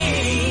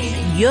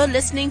You're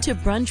listening to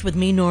Brunch with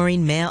me,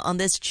 Noreen Mayer, on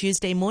this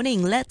Tuesday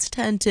morning. Let's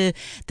turn to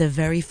the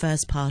very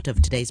first part of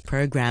today's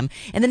program.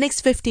 In the next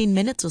 15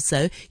 minutes or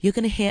so, you're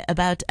going to hear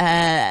about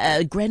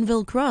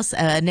Grenville Cross,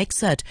 an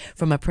excerpt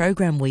from a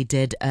program we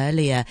did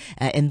earlier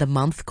in the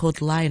month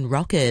called Lion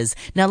Rockers.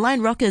 Now,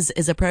 Lion Rockers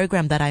is a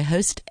program that I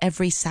host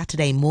every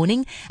Saturday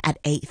morning at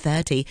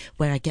 8:30,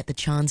 where I get the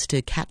chance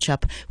to catch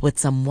up with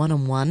some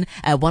one-on-one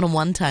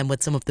time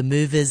with some of the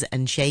movers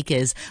and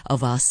shakers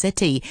of our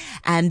city.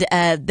 And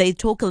they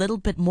talk a little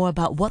bit more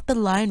about what the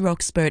Lion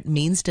Rock spirit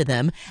means to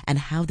them and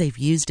how they've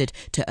used it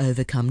to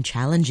overcome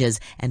challenges.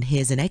 And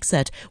here's an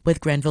excerpt with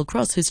Grenville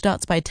Cross, who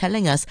starts by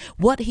telling us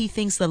what he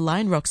thinks the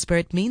Lion Rock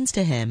spirit means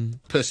to him.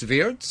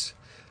 Perseverance,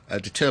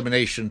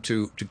 determination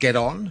to get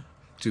on,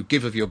 to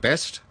give of your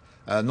best,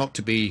 not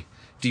to be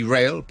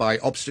derailed by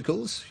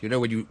obstacles. You know,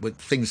 when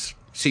things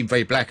seem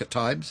very black at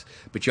times,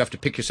 but you have to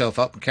pick yourself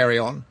up and carry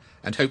on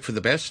and hope for the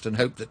best and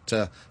hope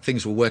that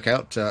things will work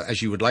out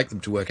as you would like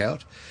them to work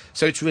out.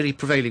 So it's really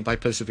prevailing by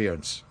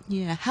perseverance.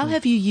 Yeah. How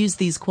have you used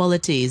these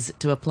qualities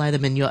to apply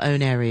them in your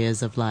own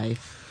areas of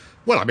life?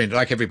 Well, I mean,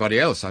 like everybody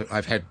else,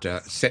 I've had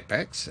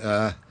setbacks.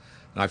 And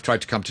I've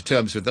tried to come to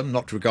terms with them,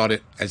 not to regard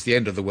it as the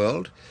end of the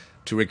world,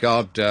 to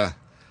regard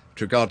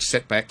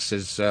setbacks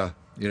as,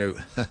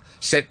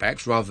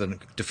 setbacks rather than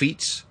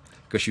defeats,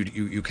 because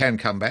you can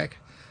come back.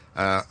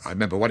 I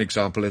remember one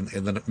example in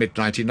the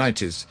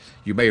mid-1990s.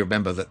 You may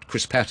remember that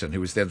Chris Patten, who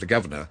was then the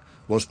governor,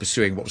 was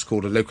pursuing what was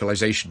called a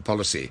localisation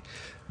policy,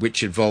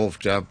 which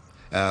involved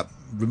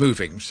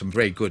removing some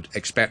very good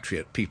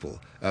expatriate people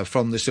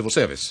from the civil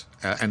service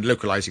and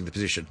localising the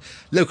position.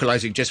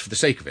 Localising just for the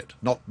sake of it,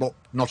 not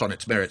on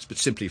its merits, but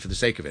simply for the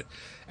sake of it.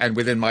 And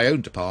within my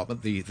own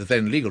department, the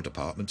then legal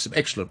department, some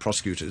excellent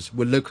prosecutors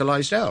were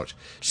localised out,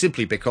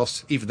 simply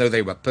because, even though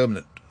they were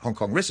permanent Hong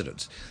Kong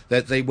residents,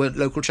 that they weren't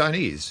local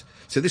Chinese.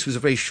 So this was a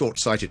very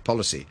short-sighted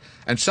policy.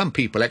 And some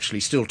people actually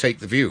still take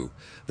the view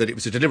that it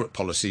was a deliberate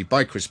policy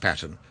by Chris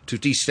Patten to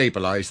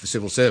destabilise the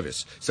civil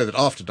service, so that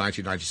after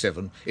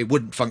 1997 it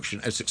wouldn't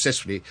function as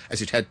successfully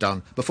as it had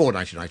done before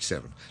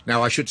 1997.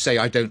 Now, I should say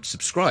I don't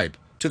subscribe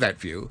to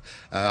that view.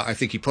 I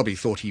think he probably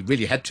thought he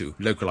really had to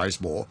localise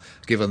more,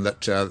 given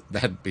that there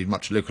hadn't been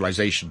much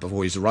localisation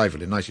before his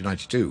arrival in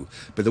 1992.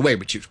 But the way in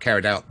which it was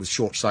carried out was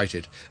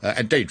short-sighted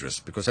and dangerous,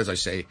 because, as I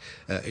say,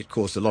 it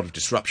caused a lot of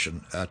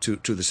disruption to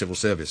the civil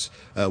service,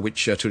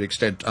 which to an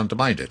extent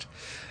undermined it.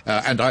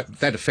 And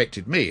that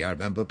affected me, I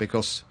remember,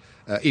 because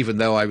even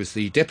though I was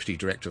the Deputy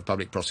Director of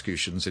Public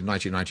Prosecutions in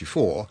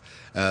 1994,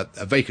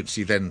 a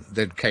vacancy then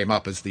came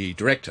up as the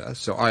Director,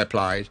 so I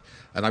applied,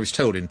 and I was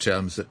told in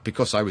terms that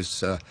because I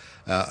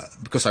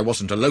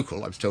wasn't a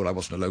local, I was told I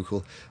wasn't a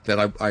local, that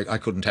I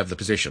couldn't have the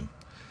position.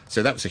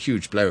 So that was a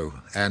huge blow,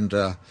 and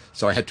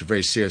so I had to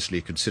very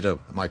seriously consider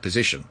my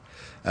position.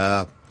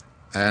 But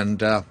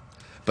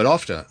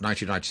after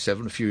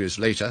 1997, a few years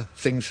later,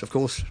 things, of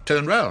course,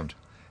 turned round,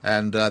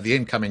 and the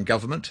incoming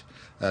government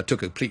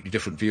took a completely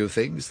different view of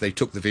things. They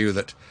took the view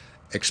that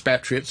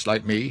expatriates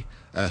like me,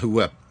 who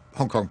were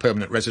Hong Kong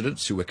permanent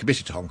residents, who were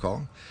committed to Hong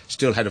Kong,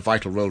 still had a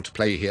vital role to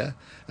play here,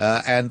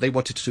 and they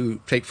wanted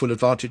to take full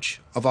advantage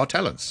of our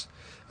talents.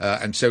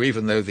 And so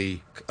even though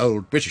the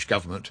old British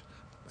government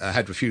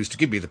had refused to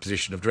give me the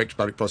position of Director of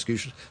Public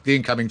Prosecution, the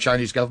incoming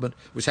Chinese government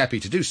was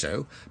happy to do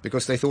so,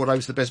 because they thought I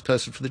was the best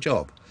person for the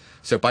job.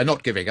 So by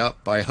not giving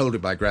up, by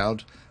holding my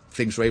ground,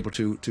 things were able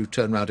to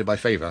turn round in my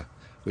favour,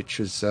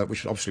 which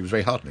obviously was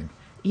very heartening.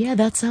 Yeah,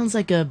 that sounds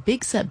like a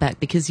big setback,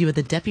 because you were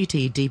the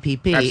deputy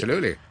DPP.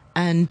 Absolutely.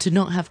 And to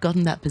not have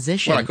gotten that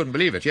position. Well, I couldn't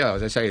believe it, yeah.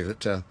 As I say,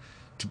 that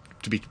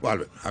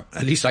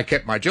at least I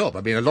kept my job.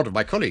 I mean, a lot of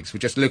my colleagues were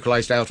just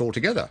localised out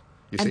altogether,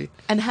 you see.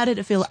 And how did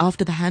it feel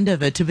after the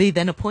handover to be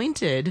then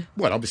appointed?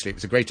 Well, obviously it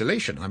was a great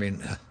elation. I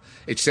mean,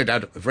 it sent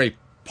out a very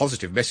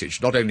positive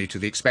message, not only to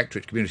the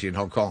expatriate community in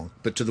Hong Kong,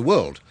 but to the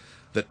world,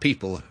 that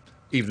people,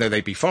 even though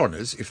they be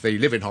foreigners, if they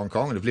live in Hong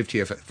Kong and have lived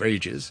here for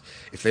ages,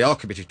 if they are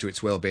committed to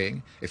its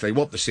well-being, if they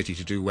want the city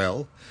to do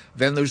well,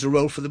 then there's a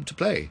role for them to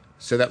play.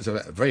 So that was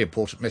a very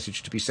important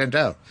message to be sent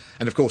out.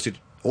 And of course, it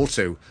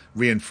also,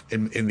 in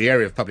the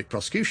area of public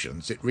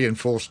prosecutions, it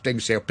reinforced Deng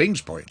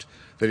Xiaoping's point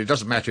that it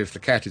doesn't matter if the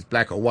cat is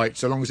black or white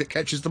so long as it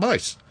catches the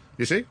mice,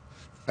 you see?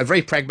 A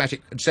very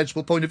pragmatic and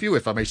sensible point of view,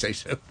 if I may say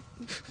so.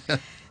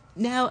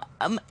 Now,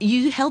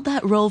 you held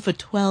that role for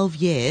 12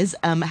 years,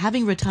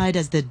 having retired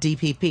as the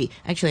DPP.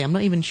 Actually, I'm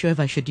not even sure if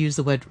I should use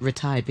the word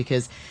retired,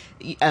 because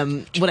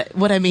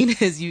what I mean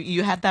is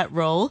you had that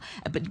role,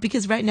 but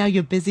because right now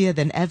you're busier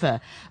than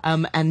ever,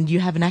 and you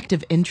have an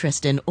active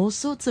interest in all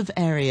sorts of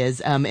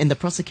areas in the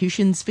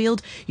prosecutions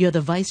field. You're the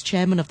vice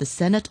chairman of the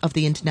Senate of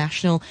the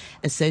International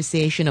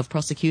Association of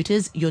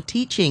Prosecutors. You're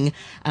teaching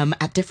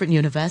at different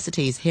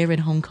universities here in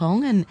Hong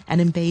Kong and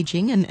in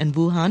Beijing and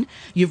Wuhan.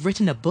 You've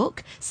written a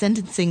book,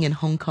 Sentencing in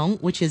Hong Kong,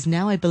 which is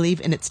now, I believe,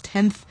 in its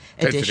 10th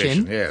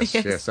edition.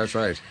 Yes, that's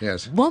right,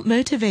 yes. What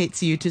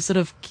motivates you to sort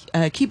of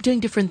keep doing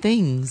different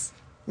things?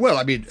 Well,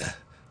 I mean,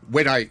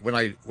 when I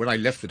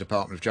left the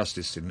Department of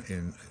Justice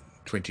in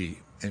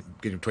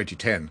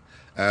 2010,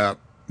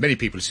 many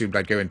people assumed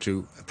I'd go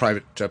into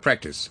private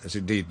practice, as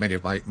indeed many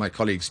of my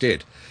colleagues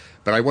did.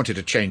 But I wanted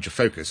a change of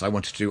focus. I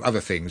wanted to do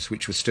other things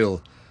which were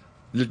still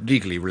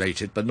legally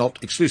related, but not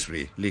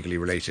exclusively legally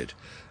related.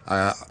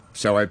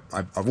 So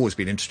I've always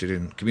been interested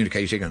in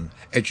communicating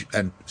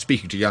and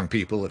speaking to young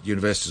people at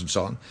universities and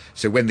so on.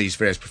 So when these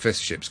various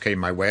professorships came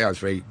my way, I was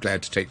very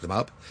glad to take them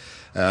up.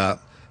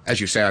 As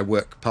you say, I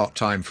work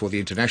part-time for the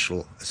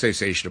International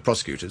Association of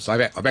Prosecutors.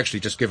 I've actually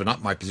just given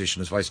up my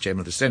position as Vice Chairman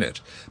of the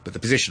Senate, but the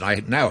position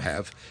I now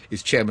have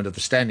is Chairman of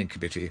the Standing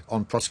Committee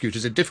on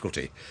Prosecutors in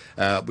Difficulty,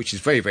 which is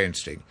very, very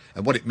interesting.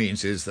 And what it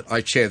means is that I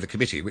chair the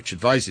committee which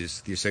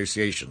advises the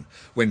association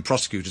when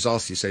prosecutors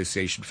ask the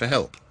association for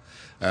help.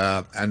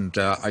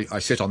 I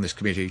sit on this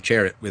committee,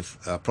 chair it with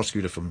a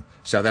prosecutor from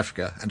South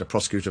Africa and a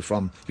prosecutor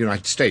from the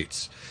United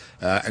States.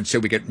 And so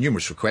we get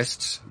numerous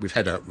requests. We've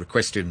had a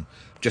request in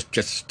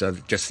just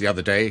the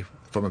other day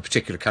from a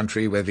particular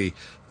country where the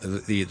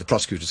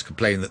prosecutors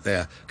complain that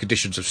their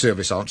conditions of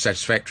service aren't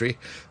satisfactory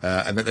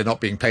and that they're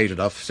not being paid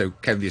enough. So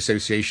can the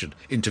association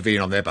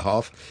intervene on their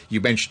behalf?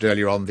 You mentioned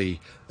earlier on the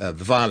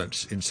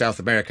violence in South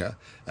America,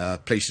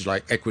 places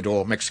like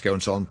Ecuador, Mexico,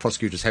 and so on.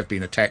 Prosecutors have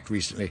been attacked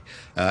recently,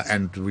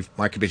 and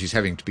my committee is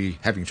having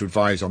to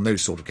advise on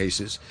those sort of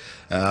cases.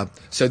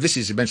 So this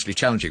is immensely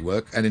challenging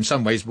work, and in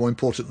some ways more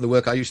important than the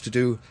work I used to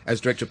do as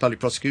Director of Public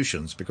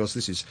Prosecutions, because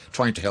this is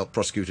trying to help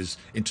prosecutors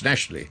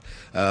internationally,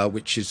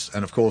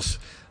 and of course,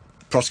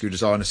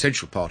 prosecutors are an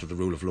essential part of the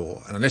rule of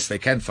law, and unless they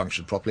can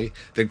function properly,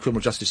 then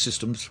criminal justice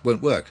systems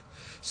won't work.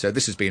 So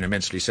this has been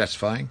immensely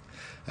satisfying.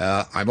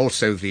 I'm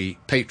also the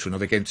patron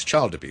of Against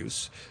Child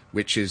Abuse,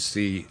 which is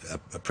the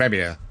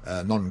premier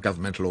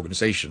non-governmental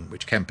organisation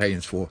which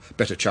campaigns for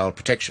better child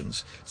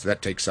protections. So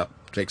that takes up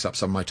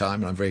some of my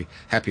time, and I'm very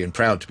happy and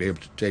proud to be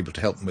able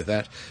to help them with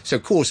that. So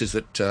causes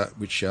that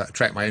which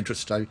attract my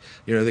interest,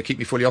 they keep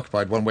me fully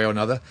occupied one way or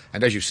another.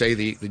 And as you say,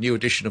 the new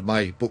edition of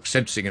my book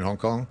Sentencing in Hong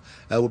Kong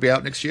will be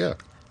out next year.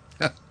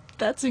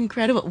 That's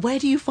incredible. Where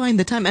do you find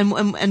the time,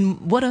 and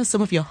what are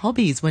some of your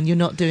hobbies when you're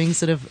not doing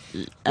sort of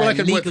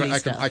legally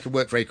stuff? I can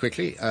work very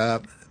quickly.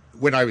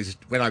 When I was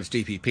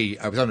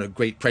DPP, I was under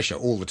great pressure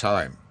all the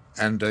time,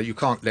 and you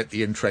can't let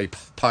the in-tray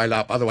pile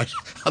up. Otherwise,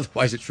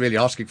 it's really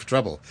asking for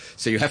trouble.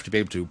 So you have to be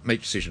able to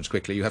make decisions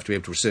quickly. You have to be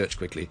able to research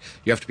quickly.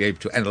 You have to be able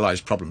to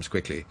analyse problems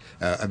quickly,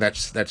 and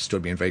that's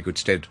stood me in very good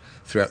stead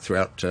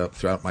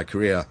throughout my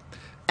career.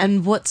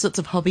 And what sorts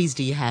of hobbies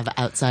do you have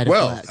outside of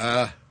work?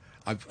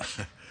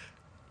 I've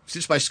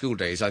since my school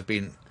days, I've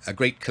been a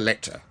great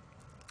collector.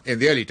 In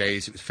the early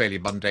days, it was fairly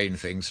mundane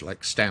things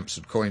like stamps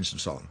and coins and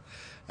so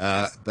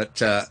on.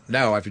 But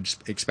now I've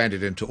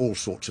expanded into all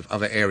sorts of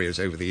other areas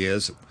over the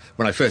years.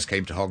 When I first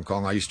came to Hong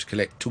Kong, I used to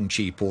collect Tung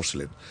Chi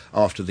porcelain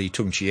after the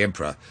Tung Chi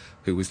Emperor,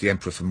 who was the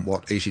emperor from,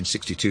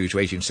 1862 to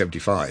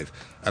 1875.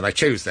 And I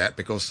chose that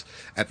because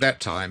at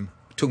that time,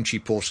 Tung Chi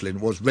porcelain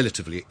was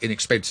relatively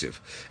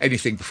inexpensive.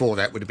 Anything before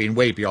that would have been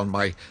way beyond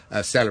my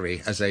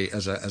salary as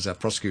a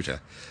prosecutor,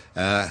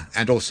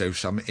 and also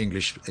some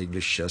English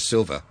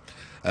silver.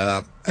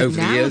 Over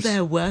the years,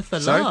 they're worth a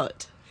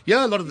lot.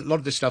 Yeah, a lot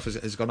of this stuff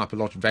has gone up a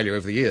lot in value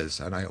over the years,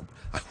 and I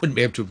wouldn't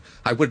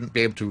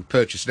be able to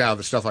purchase now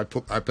the stuff I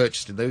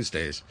purchased in those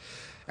days.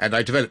 And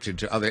I developed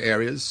into other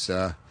areas,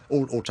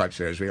 all types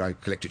of areas. I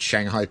collected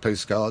Shanghai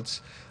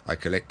postcards. I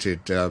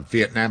collected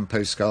Vietnam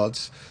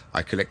postcards.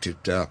 I collected.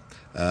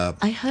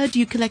 I heard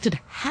you collected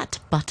hat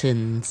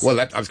buttons. Well,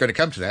 I was going to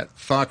come to that.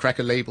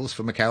 Firecracker labels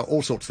from Macau,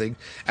 all sorts of things.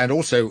 And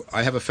also,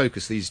 I have a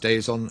focus these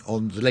days on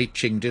the late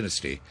Qing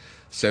dynasty.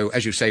 So,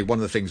 as you say, one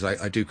of the things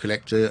I do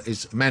collect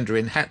is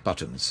Mandarin hat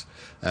buttons.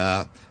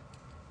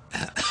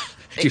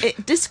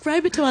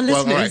 Describe it to our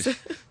listeners. Well, all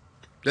right.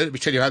 Let me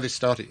tell you how this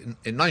started.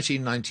 In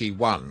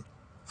 1991,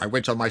 I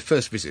went on my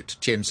first visit to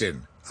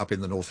Tianjin, up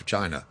in the north of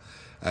China.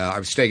 I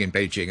was staying in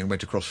Beijing and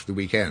went across for the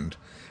weekend.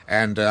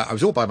 And I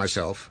was all by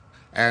myself.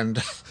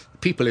 And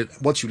people,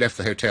 once you left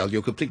the hotel,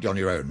 you're completely on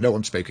your own. No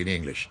one spoke any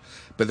English.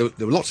 But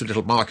there were lots of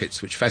little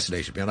markets which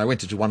fascinated me. And I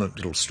went into one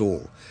little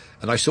stall.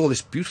 And I saw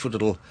this beautiful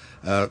little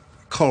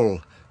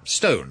coral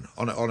stone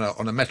on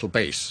a metal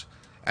base.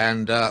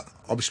 And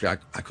obviously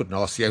I couldn't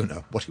ask the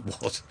owner what it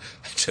was.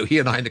 So he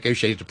and I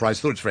negotiated a price,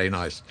 thought it was very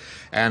nice.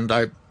 And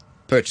I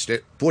purchased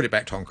it, brought it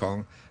back to Hong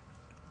Kong,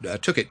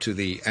 took it to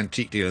the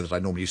antique dealer that I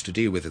normally used to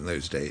deal with in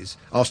those days,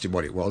 asked him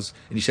what it was,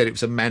 and he said it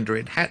was a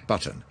Mandarin hat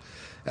button.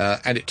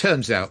 And it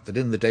turns out that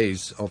in the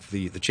days of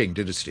the Qing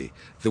dynasty,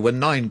 there were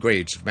 9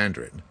 grades of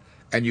Mandarin,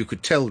 and you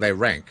could tell their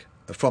rank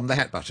from the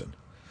hat button.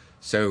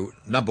 So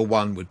number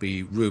 1 would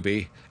be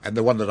ruby, and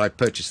the one that I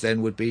purchased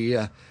then would be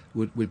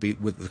with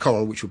the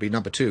coral, which would be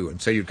number 2.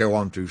 And so you'd go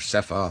on to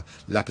sapphire,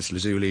 lapis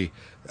lazuli,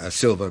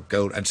 silver,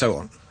 gold, and so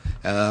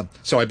on.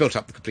 So I built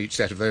up the complete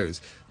set of those.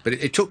 But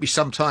it took me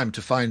some time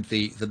to find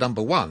the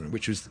number 1,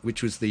 which was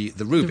the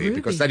ruby,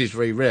 because that is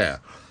very rare.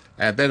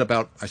 And then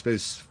about, I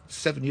suppose,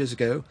 7 years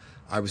ago,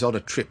 I was on a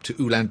trip to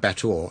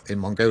Ulaanbaatar in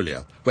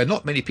Mongolia, where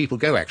not many people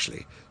go,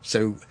 actually.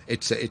 So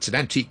it's an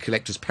antique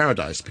collector's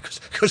paradise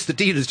because the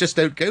dealers just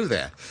don't go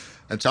there.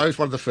 And so I was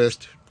one of the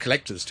first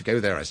collectors to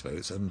go there, I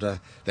suppose. And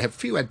they have a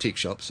few antique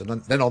shops,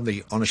 and then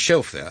on a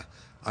shelf there,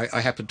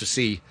 I happened to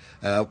see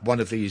one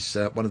of these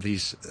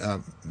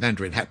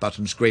Mandarin hat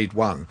buttons, Grade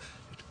 1,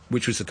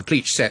 which was a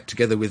complete set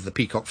together with the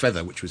peacock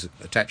feather, which was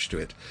attached to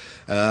it.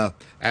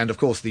 And of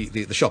course,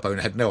 the shop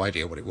owner had no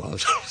idea what it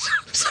was.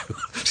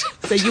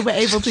 So you were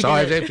able to. So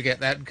I was able to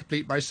get that and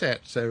complete my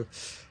set. So,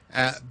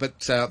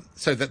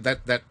 so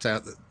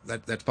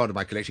that's part of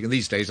my collecting. And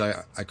these days,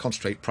 I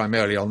concentrate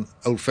primarily on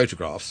old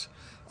photographs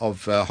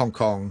of Hong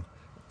Kong,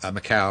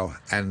 Macau,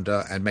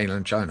 and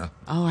mainland China.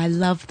 Oh, I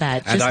love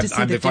that. And Just to see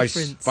I'm the the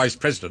difference. vice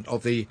president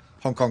of the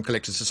Hong Kong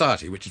Collectors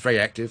Society, which is very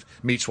active,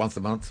 meets once a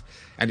month,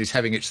 and is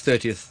having its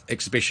 30th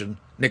exhibition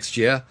next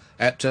year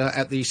at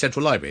the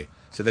Central Library.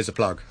 So there's a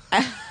plug.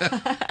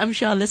 I'm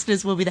sure our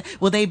listeners will be there.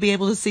 Will they be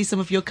able to see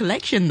some of your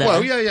collection there?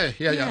 Well, yeah.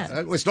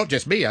 Well, it's not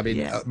just me. I mean,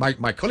 Yeah.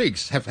 My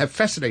colleagues have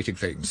fascinating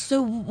things.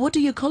 So what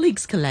do your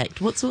colleagues collect?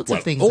 What sorts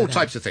of things? All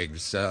types of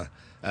things.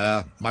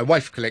 My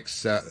wife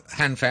collects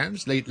hand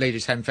fans,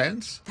 ladies' hand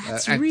fans.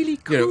 That's and, really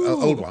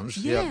old cool. ones.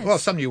 Yes. Yeah. Well,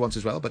 some new ones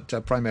as well,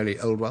 but primarily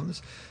old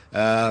ones.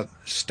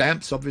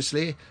 Stamps,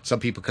 obviously. Some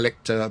people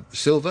collect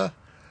silver.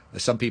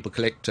 Some people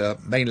collect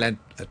mainland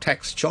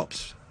tax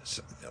chops.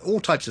 All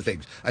types of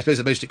things. I suppose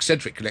the most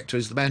eccentric collector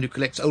is the man who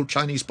collects old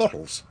Chinese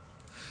bottles.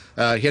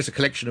 He has a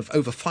collection of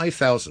over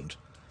 5,000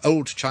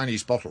 old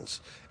Chinese bottles,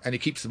 and he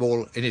keeps them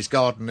all in his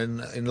garden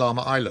in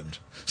Llama Island.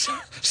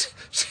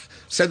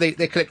 So they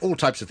collect all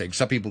types of things.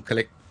 Some people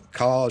collect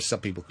cars, some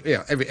people,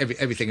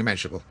 everything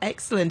imaginable.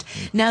 Excellent.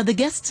 Now, the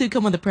guests who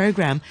come on the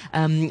program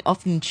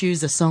often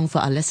choose a song for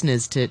our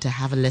listeners to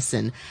have a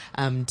listen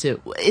to.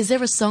 Is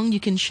there a song you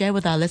can share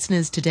with our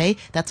listeners today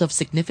that's of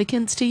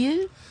significance to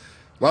you?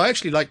 Well, I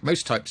actually like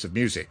most types of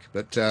music,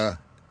 but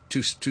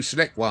to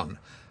select one,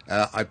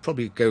 I'd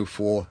probably go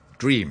for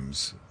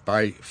Dreams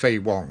by Fei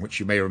Wong, which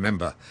you may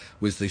remember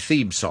was the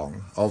theme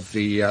song of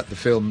the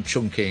film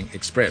Chungking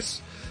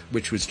Express,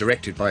 which was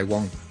directed by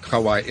Wong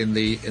Kar-wai in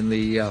the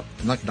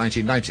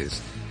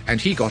 1990s, and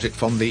he got it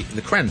from the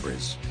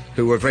Cranberries,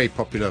 who were a very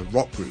popular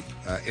rock group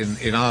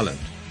in Ireland,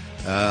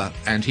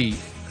 and he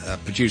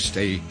produced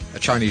a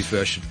Chinese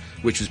version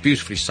which was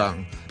beautifully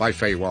sung by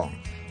Fei Wong,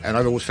 and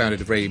I've always found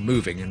it a very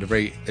moving and a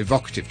very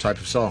evocative type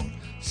of song.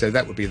 So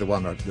that would be the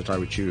one that I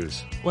would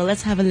choose. Well,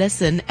 let's have a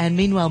listen. And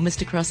meanwhile,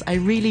 Mr. Cross, I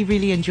really,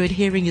 really enjoyed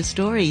hearing your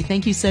story.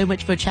 Thank you so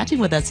much for chatting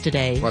with us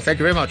today. Well, thank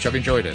you very much. I've enjoyed it.